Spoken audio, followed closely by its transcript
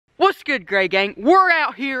What's good, Gray Gang? We're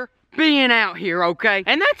out here being out here, okay?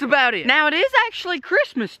 And that's about it. Now, it is actually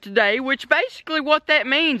Christmas today, which basically what that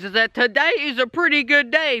means is that today is a pretty good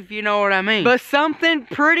day, if you know what I mean. But something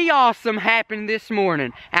pretty awesome happened this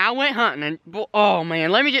morning. I went hunting and, oh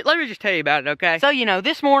man, let me just tell you about it, okay? So, you know,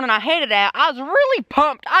 this morning I headed out. I was really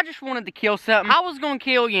pumped. I just wanted to kill something. I was gonna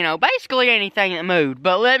kill, you know, basically anything that moved.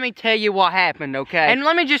 But let me tell you what happened, okay? And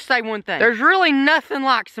let me just say one thing. There's really nothing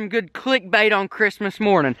like some good clickbait on Christmas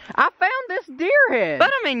morning. I found this deer head.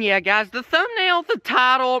 But I mean, yeah, guys, the thumbnail, the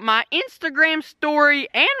title, my Instagram story,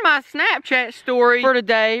 and my Snapchat story for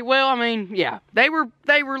today, well, I mean, yeah, they were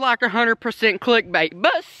like 100% clickbait,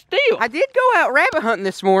 but still, I did go out rabbit hunting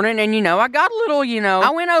this morning, and you know, I got a little, you know,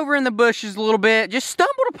 I went over in the bushes a little bit, just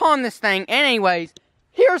stumbled upon this thing, and anyways,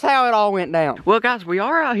 here's how it all went down. Well, guys, we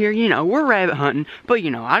are out here, you know, we're rabbit hunting, but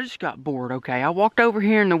you know, I just got bored, okay? I walked over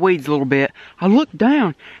here in the weeds a little bit, I looked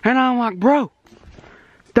down, and I'm like, bro,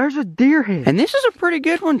 there's a deer head. And this is a pretty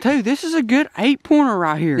good one too. This is a good 8-pointer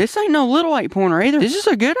right here. This ain't no little 8-pointer either. This is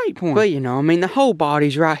a good 8-pointer. But you know, I mean, the whole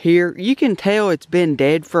body's right here. You can tell it's been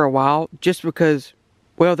dead for a while just because,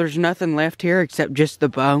 well, there's nothing left here except just the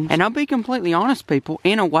bones. And I'll be completely honest, people,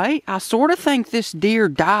 in a way, I sort of think this deer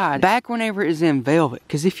died back whenever it was in velvet.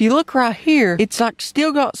 Because if you look right here, it's like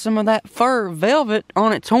still got some of that fur velvet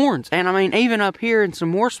on its horns. And I mean, even up here in some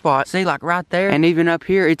more spots, see, like right there, and even up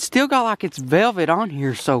here, it's still got like its velvet on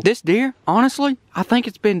here. So this deer, honestly, I think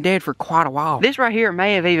it's been dead for quite a while. This right here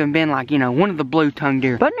may have even been like, you know, one of the blue-tongued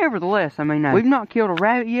deer. But nevertheless, I mean, we've not killed a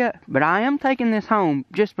rabbit yet, but I am taking this home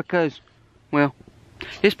just because, well,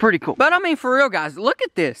 it's pretty cool. But I mean, for real, guys, look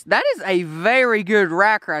at this. That is a very good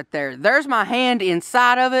rack right there. There's my hand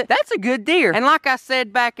inside of it. That's a good deer. And like I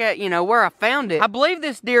said back at, you know, where I found it, I believe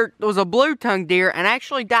this deer was a blue-tongued deer and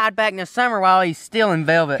actually died back in the summer while he's still in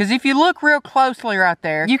velvet. Because if you look real closely right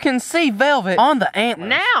there, you can see velvet on the antlers.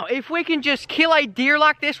 Now, if we can just kill a deer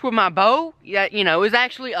like this with my bow, that, you know, is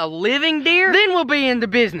actually a living deer, then we'll be into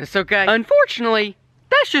business, okay? Unfortunately,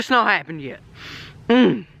 that's just not happened yet.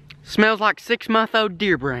 Smells like 6-month-old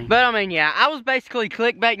deer brain. But I mean, yeah, I was basically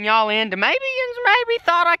clickbaiting y'all into maybe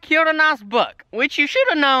thought I killed a nice buck, which you should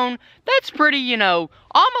have known that's pretty, you know,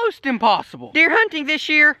 almost impossible. Deer hunting this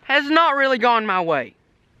year has not really gone my way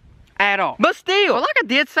at all. But still, well, like I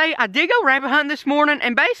did say, I did go rabbit hunting this morning,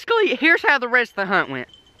 and basically, here's how the rest of the hunt went.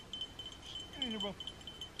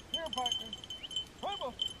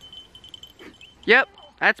 Yep,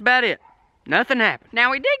 that's about it. Nothing happened. Now,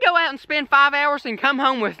 we did go out and spend 5 hours and come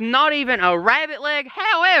home with not even a rabbit leg.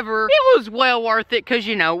 However, it was well worth it because,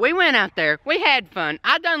 you know, we went out there. We had fun.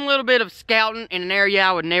 I done a little bit of scouting in an area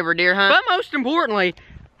I would never deer hunt. But most importantly,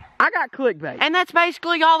 I got clickbait. And that's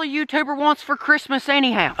basically all a YouTuber wants for Christmas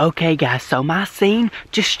anyhow. Okay, guys, so my scene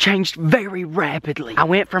just changed very rapidly. I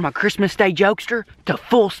went from a Christmas Day jokester to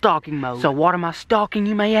full stalking mode. So what am I stalking,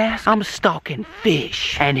 you may ask? I'm stalking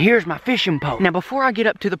fish. And here's my fishing pole. Now, before I get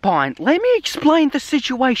up to the pond, let me explain the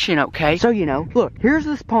situation, okay? So, you know, look, here's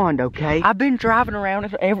this pond, okay? I've been driving around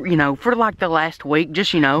it, you know, for like the last week,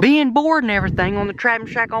 just, you know, being bored and everything on the trapping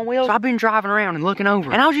shack on wheels. So I've been driving around and looking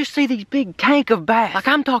over. And I'll just see these big tank of bass. Like,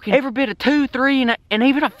 I'm talking every bit of 2, 3, and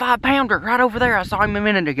even a 5-pounder right over there. I saw him a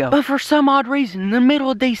minute ago. But for some odd reason, in the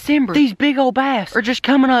middle of December, these big old bass are just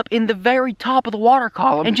coming up in the very top of the water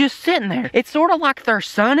column and just sitting there. It's sort of like they're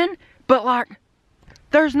sunning, but like,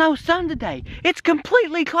 there's no sun today. It's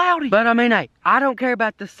completely cloudy. But I mean, hey, I don't care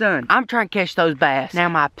about the sun. I'm trying to catch those bass. Now,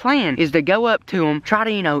 my plan is to go up to them, try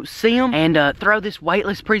to, you know, see them, and throw this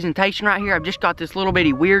weightless presentation right here. I've just got this little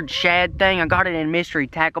bitty weird shad thing. I got it in mystery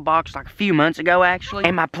tackle box like a few months ago, actually.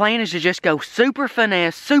 And my plan is to just go super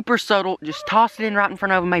finesse, super subtle, just toss it in right in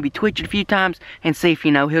front of him, maybe twitch it a few times, and see if,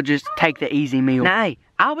 you know, he'll just take the easy meal. Now, hey,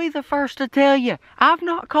 I'll be the first to tell you, I've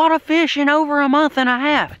not caught a fish in over a month and a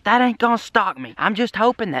half. That ain't gonna stop me. I'm just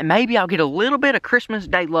hoping that maybe I'll get a little bit of Christmas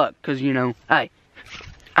Day luck, because, you know, hey,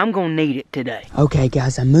 I'm gonna need it today. Okay,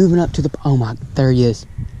 guys, I'm moving up to the, oh my, there he is.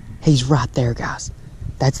 He's right there, guys.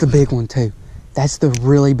 That's the big one, too. That's the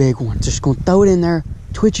really big one. Just gonna throw it in there,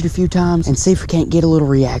 twitch it a few times, and see if we can't get a little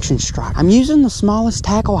reaction strike. I'm using the smallest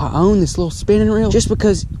tackle I own, this little spinning reel, just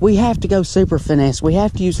because we have to go super finesse. We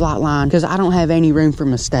have to use light line because I don't have any room for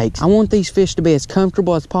mistakes. I want these fish to be as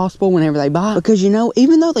comfortable as possible whenever they bite, because, you know,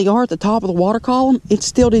 even though they are at the top of the water column, it's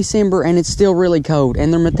still December and it's still really cold,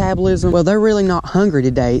 and their metabolism, well, they're really not hungry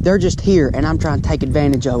today. They're just here, and I'm trying to take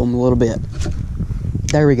advantage of them a little bit.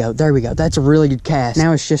 There we go, there we go. That's a really good cast.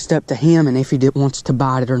 Now it's just up to him and if he wants to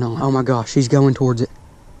bite it or not. Oh my gosh, he's going towards it.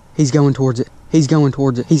 He's going towards it. He's going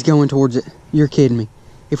towards it. He's going towards it. You're kidding me.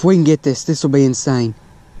 If we can get this, this will be insane.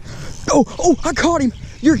 Oh, I caught him.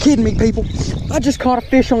 You're kidding me, people. I just caught a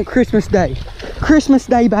fish on Christmas Day. Christmas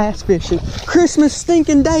Day bass fishing. Christmas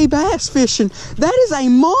stinking day bass fishing. That is a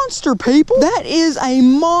monster, people. That is a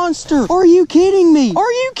monster. Are you kidding me?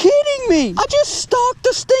 Are you kidding me? I just stalked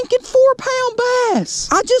a stinking 4-pound bass.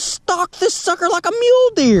 I just stalked this sucker like a mule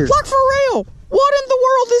deer. Like for real. What in the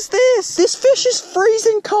world is this? This fish is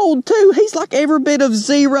freezing cold too. He's like every bit of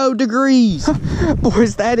 0 degrees.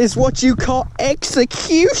 Boys, that is what you call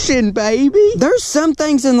execution, baby. There's some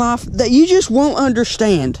things in life that you just won't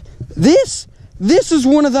understand. This is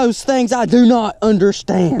one of those things I do not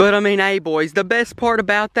understand. But I mean, hey boys, the best part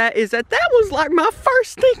about that is that was like my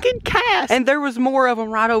first stinking cast. And there was more of them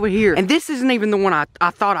right over here. And this isn't even the one I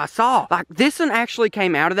thought I saw. Like, this one actually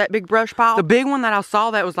came out of that big brush pile. The big one that I saw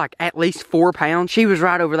that was like at least 4 pounds, she was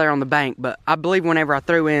right over there on the bank. But I believe whenever I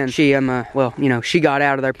threw in, she, well, you know, she got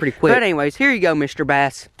out of there pretty quick. But anyways, here you go, Mr.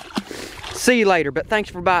 Bass. See you later, but thanks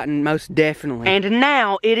for biting, most definitely. And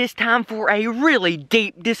now it is time for a really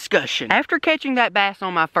deep discussion. After catching that bass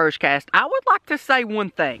on my first cast, I would like to say one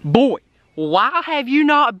thing. Boy, why have you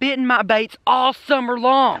not bitten my baits all summer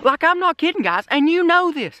long? Like, I'm not kidding, guys, and you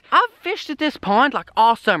know this. I've fished at this pond like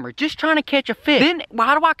all summer, just trying to catch a fish. Then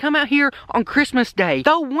why do I come out here on Christmas Day,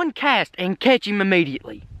 throw one cast, and catch him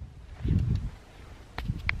immediately?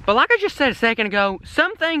 But like I just said a second ago,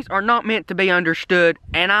 some things are not meant to be understood,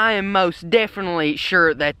 and I am most definitely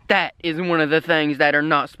sure that that is one of the things that are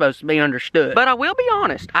not supposed to be understood. But I will be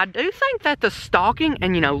honest, I do think that the stalking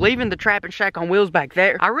and, you know, leaving the trapping shack on wheels back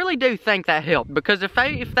there, I really do think that helped, because if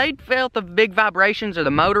they'd felt the big vibrations or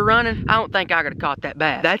the motor running, I don't think I could have caught that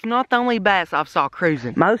bass. That's not the only bass I've saw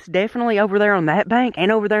cruising. Most definitely over there on that bank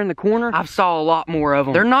and over there in the corner, I've saw a lot more of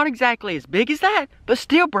them. They're not exactly as big as that, but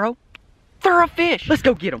still, bro. For a fish. Let's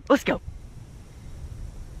go get him. Let's go.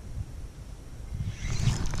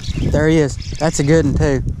 There he is. That's a good one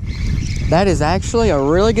too. That is actually a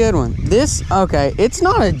really good one. This, okay, it's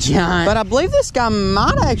not a giant, but I believe this guy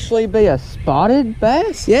might actually be a spotted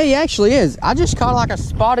bass. Yeah, he actually is. I just caught like a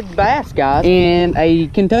spotted bass, guys, in a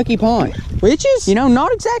Kentucky pond, which is, you know,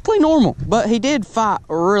 not exactly normal, but he did fight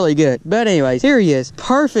really good. But anyways, here he is.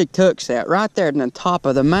 Perfect hook set right there in the top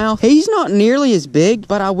of the mouth. He's not nearly as big,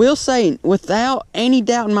 but I will say, without any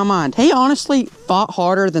doubt in my mind, he honestly fought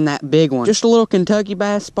harder than that big one. Just a little Kentucky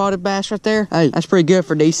bass, spotted bass right there. Hey, that's pretty good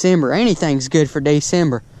for December. Anything's good for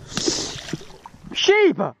December.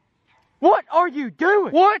 Sheba, what are you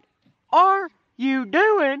doing? What are you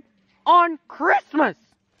doing on Christmas?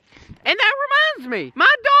 And that reminds me,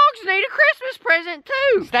 my dogs need a Christmas present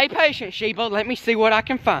too. Stay patient, Sheba. Let me see what I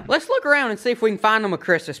can find. Let's look around and see if we can find them a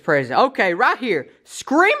Christmas present. Okay, right here.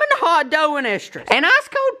 Screaming hot dough and extras. An ice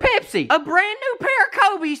cold Pepsi. A brand new pair of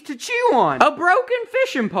Kobe's to chew on. A broken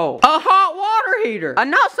fishing pole. A hot water heater. A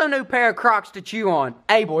not so new pair of Crocs to chew on.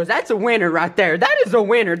 Hey boys, that's a winner right there. That is a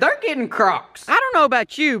winner. They're getting Crocs. I don't know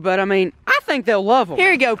about you, but I mean, I think they'll love them.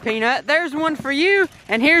 Here you go, Peanut. There's one for you,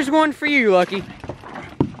 and here's one for you, Lucky.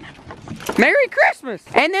 Merry Christmas!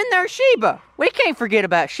 And then there's Sheba. We can't forget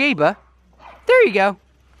about Sheba. There you go.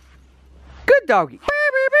 Good doggy.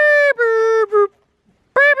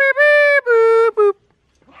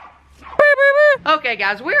 Okay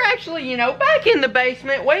guys, we're actually, you know, back in the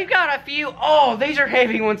basement. We've got a few, oh, these are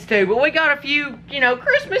heavy ones too, but we got a few, you know,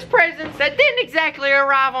 Christmas presents that didn't exactly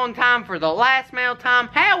arrive on time for the last mail time.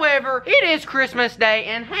 However, it is Christmas Day,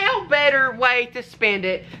 and how better way to spend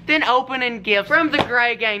it than opening gifts from the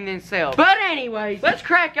Gray Gang themselves. But anyways, let's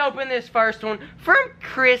crack open this first one from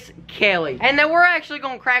Chris Kelly. And then we're actually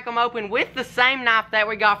gonna crack them open with the same knife that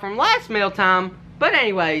we got from last mail time. But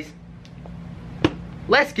anyways,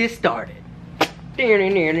 let's get started.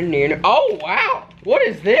 Oh wow, what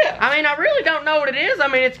is this? I mean, I really don't know what it is. I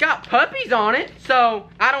mean, it's got puppies on it, so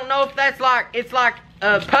I don't know if that's like, it's like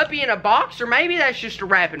a puppy in a box, or maybe that's just a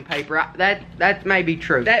wrapping paper. That may be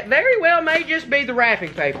true. That very well may just be the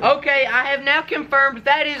wrapping paper. Okay, I have now confirmed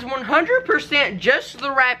that is 100% just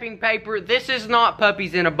the wrapping paper. This is not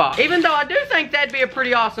puppies in a box. Even though I do think that'd be a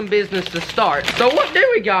pretty awesome business to start. So what do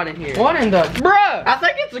we got in here? What in the, bruh, I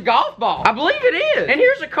think it's a golf ball. I believe it is. And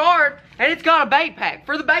here's a card, and it's got a bait pack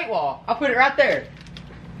for the bait wall. I'll put it right there.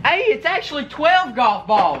 Hey, it's actually 12 golf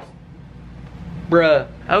balls. Bruh.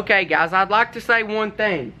 Okay, guys, I'd like to say one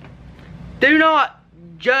thing. Do not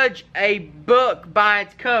judge a book by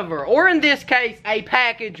its cover, or in this case, a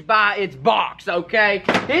package by its box, okay?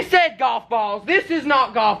 It said golf balls. This is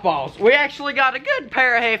not golf balls. We actually got a good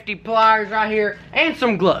pair of hefty pliers right here and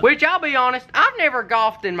some gloves, which I'll be honest, I've never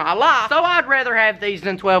golfed in my life, so I'd rather have these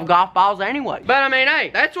than 12 golf balls anyway. But I mean,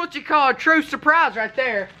 hey, that's what you call a true surprise right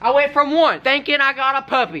there. I went from 1, thinking I got a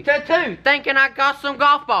puppy, to 2, thinking I got some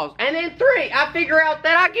golf balls, and then 3, I figure out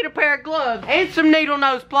that I get a pair of gloves and some needle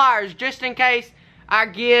nose pliers just in case I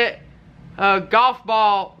get a golf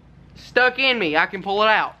ball stuck in me. I can pull it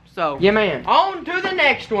out. So, yeah, man. On to the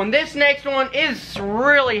next one. This next one is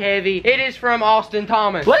really heavy. It is from Austin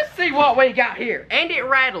Thomas. Let's see what we got here. And it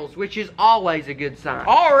rattles, which is always a good sign.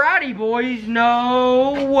 Alrighty, boys.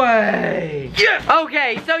 No way. Yes!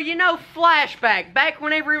 Okay, so you know Flashback. Back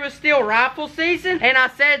whenever it was still rifle season, and I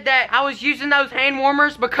said that I was using those hand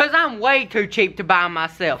warmers because I'm way too cheap to buy them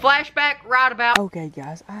myself. Flashback, right about... Okay,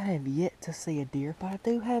 guys, I have yet to see a deer, but I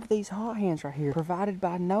do have these hot hands right here, provided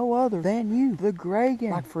by no other than you, the Gray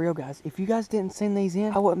Gang. Like, for real, guys, if you guys didn't send these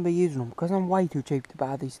in, I wouldn't be using them because I'm way too cheap to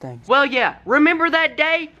buy these things. Well, yeah, remember that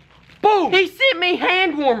day? Boom! He sent me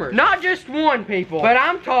hand warmers. Not just one, people, but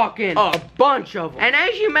I'm talking a bunch of them. And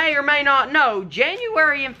as you may or may not know,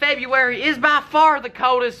 January and February is by far the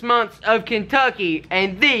coldest months of Kentucky,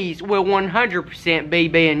 and these will 100% be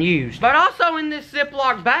being used. But also in this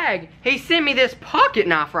Ziploc bag, he sent me this pocket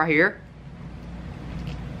knife right here.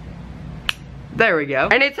 There we go.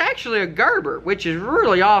 And it's actually a Gerber, which is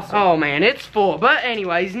really awesome. Oh man, it's full. But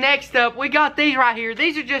anyways, next up, we got these right here.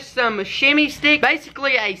 These are just some shimmy sticks.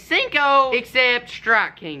 Basically a Cinco, except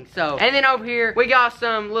Strike King. So, and then over here, we got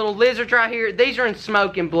some little lizards right here. These are in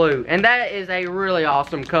smoking blue. And that is a really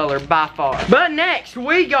awesome color by far. But next,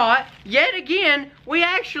 we got, yet again, we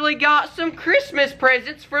actually got some Christmas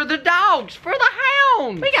presents for the dogs, for the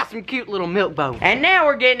hounds. We got some cute little milk bones. And now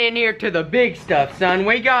we're getting in here to the big stuff, son.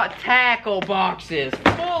 We got tackle boxes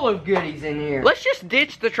full of goodies in here. Let's just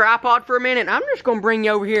ditch the tripod for a minute. I'm just gonna bring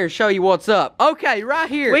you over here and show you what's up. Okay, right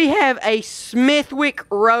here, we have a Smithwick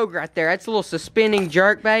Rogue right there. That's a little suspending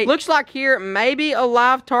jerkbait. Looks like here, maybe a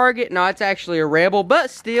live target. No, it's actually a Rebel, but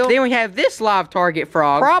still. Then we have this live target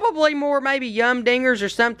frog. Probably more maybe yum dingers or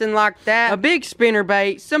something like that. A big spinner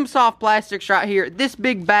bait, some soft plastics right here, this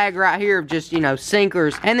big bag right here of just, you know,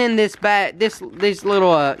 sinkers, and then this bag, these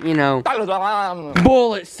little, you know,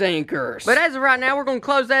 bullet sinkers. But as of right now, we're gonna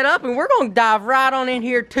close that up and we're gonna dive right on in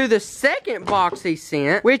here to the second box he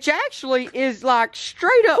sent, which actually is like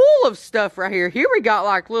straight up full of stuff right here. Here we got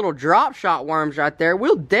like little drop shot worms right there.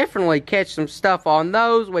 We'll definitely catch some stuff on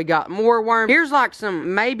those. We got more worms. Here's like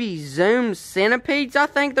some maybe Zoom centipedes, I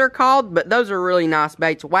think they're called, but those are really nice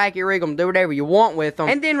baits. Wacky rig them, do whatever you want with them.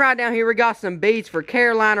 And then right down here we got some beads for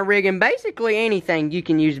Carolina rigging. Basically anything you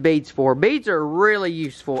can use beads for. Beads are really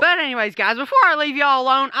useful. But anyways, guys, before I leave y'all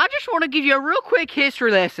alone, I just want to give you a real quick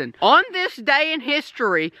history lesson. On this day in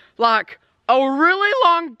history, like a really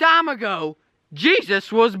long time ago,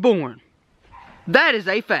 Jesus was born. That is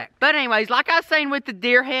a fact. But anyways, like I was saying with the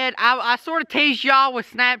deer head, I sort of teased y'all with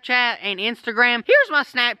Snapchat and Instagram. Here's my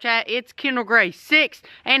Snapchat, it's Kendall Gray 6,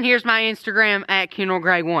 and here's my Instagram at Kendall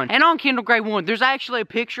Gray 1. And on Kendall Gray 1, there's actually a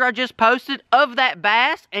picture I just posted of that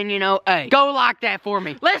bass, and you know, hey, go like that for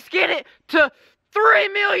me. Let's get it to 3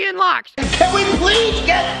 million likes. Can we please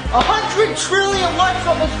get 100 trillion likes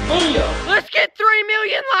on this video? Let's get 3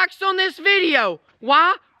 million likes on this video.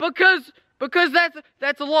 Why? Because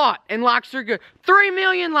that's a lot, and likes are good. 3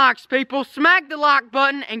 million likes, people. Smack the like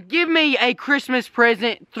button and give me a Christmas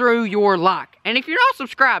present through your like. And if you're not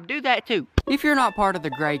subscribed, do that too. If you're not part of the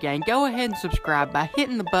Gray Gang, go ahead and subscribe by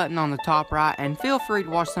hitting the button on the top right, and feel free to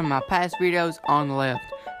watch some of my past videos on the left.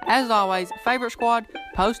 As always, favorite squad,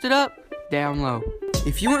 post it up down low.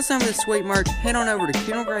 If you want some of this sweet merch, head on over to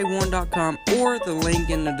KendallGray1.com or the link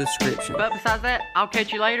in the description. But besides that, I'll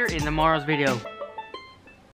catch you later in tomorrow's video.